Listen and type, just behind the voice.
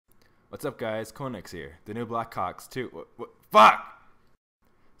What's up guys, Killstreaks here. The new Black Ops 2, fuck!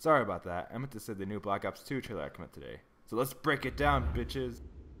 Sorry about that, I meant to say the new Black Ops 2 trailer came out today. So let's break it down, bitches!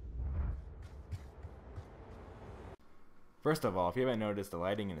 First of all, if you haven't noticed, the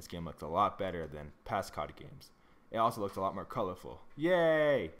lighting in this game looks a lot better than past COD games. It also looks a lot more colorful.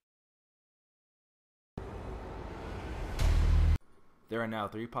 Yay! There are now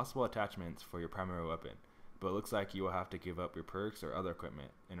 3 possible attachments for your primary weapon, but it looks like you will have to give up your perks or other equipment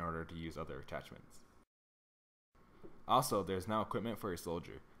in order to use other attachments. Also, there's now equipment for your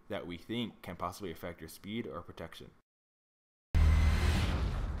soldier that we think can possibly affect your speed or protection.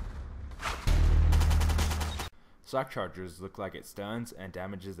 Shock chargers look like it stuns and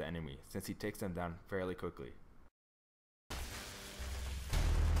damages the enemy since he takes them down fairly quickly.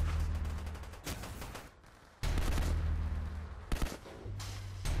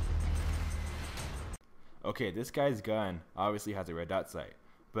 Okay, this guy's gun obviously has a red dot sight,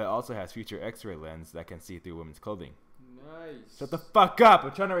 but it also has future X-ray lens that can see through women's clothing. Nice. Shut the fuck up!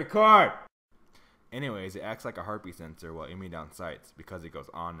 I'm trying to record! Anyways, it acts like a heartbeat sensor while aiming down sights because it goes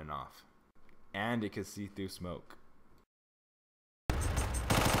on and off. And it can see through smoke.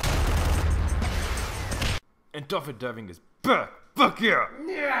 And dolphin diving is back! Fuck yeah!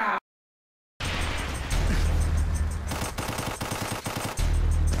 Yeah.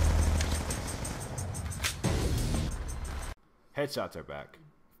 Headshots are back.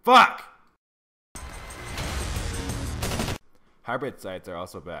 Fuck! Hybrid sights are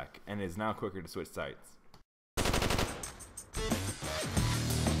also back, and it is now quicker to switch sights.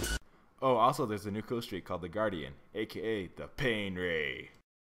 Oh, also there's a new Killstreak called the Guardian, aka the Pain Ray.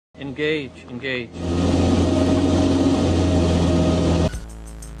 Engage, engage.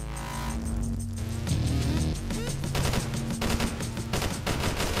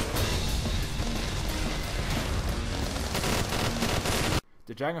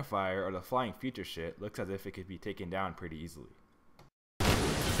 The Dragonfire, or the flying future shit, looks as if it could be taken down pretty easily.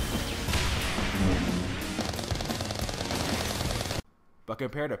 But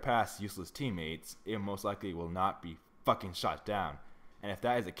compared to past useless teammates, it most likely will not be fucking shot down. And if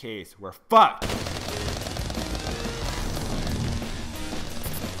that is the case, we're fucked!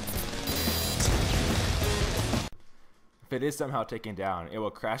 If it is somehow taken down, it will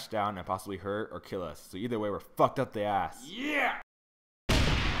crash down and possibly hurt or kill us. So either way, we're fucked up the ass. Yeah.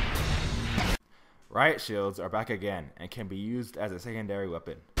 Riot shields are back again and can be used as a secondary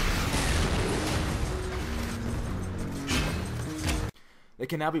weapon. They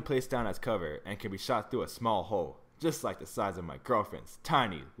can now be placed down as cover and can be shot through a small hole, just like the size of my girlfriend's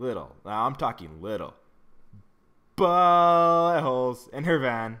tiny little, now I'm talking little, bullet holes in her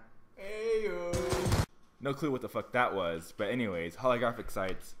van. Ayo. No clue what the fuck that was, but anyways, holographic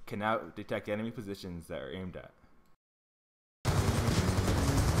sights can now detect enemy positions that are aimed at.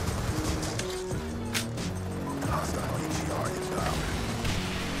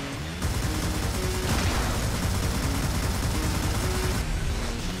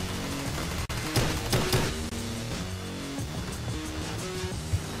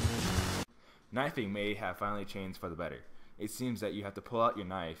 Knifing may have finally changed for the better. It seems that you have to pull out your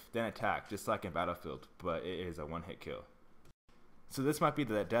knife, then attack, just like in Battlefield, but it is a one-hit kill. So this might be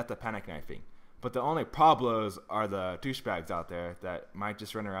the death of panic knifing, but the only problems are the douchebags out there that might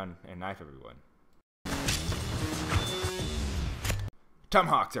just run around and knife everyone.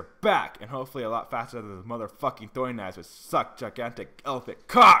 Tomahawks are back, and hopefully a lot faster than the motherfucking throwing knives which suck gigantic elephant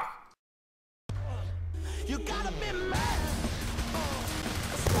cock! You gotta be mad.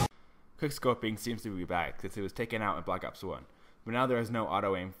 Quickscoping seems to be back since it was taken out in Black Ops 1, but now there is no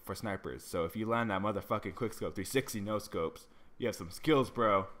auto aim for snipers, so if you land that motherfucking quickscope 360 no scopes, you have some skills,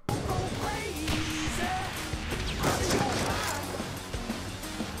 bro.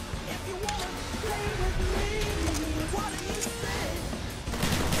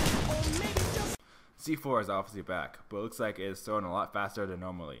 C4 is obviously back, but it looks like it is thrown a lot faster than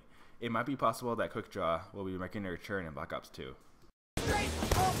normally. It might be possible that Quick Draw will be making a return in Black Ops 2.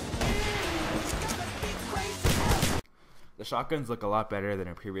 The shotguns look a lot better than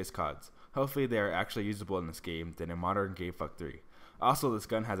in previous CODs. Hopefully they are actually usable in this game than in modern Gamefuck 3. Also, this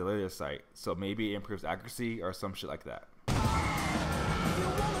gun has a laser sight, so maybe it improves accuracy or some shit like that.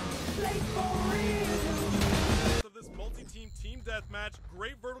 Of this multi-team team deathmatch,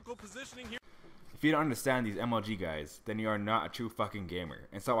 great vertical positioning here. If you don't understand these MLG guys, then you are not a true fucking gamer.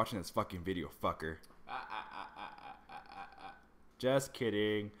 And stop watching this fucking video, fucker. Just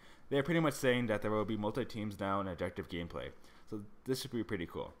kidding. They're pretty much saying that there will be multi-teams now and objective gameplay. So this should be pretty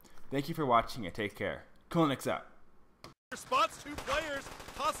cool. Thank you for watching and take care. Killstreaks out. Spots 2 players,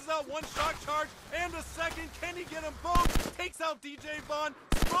 tosses out 1 shock charge and a second. Can he get them both? Takes out DJ Vaughn.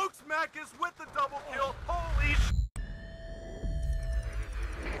 Smokes Macus with the double kill.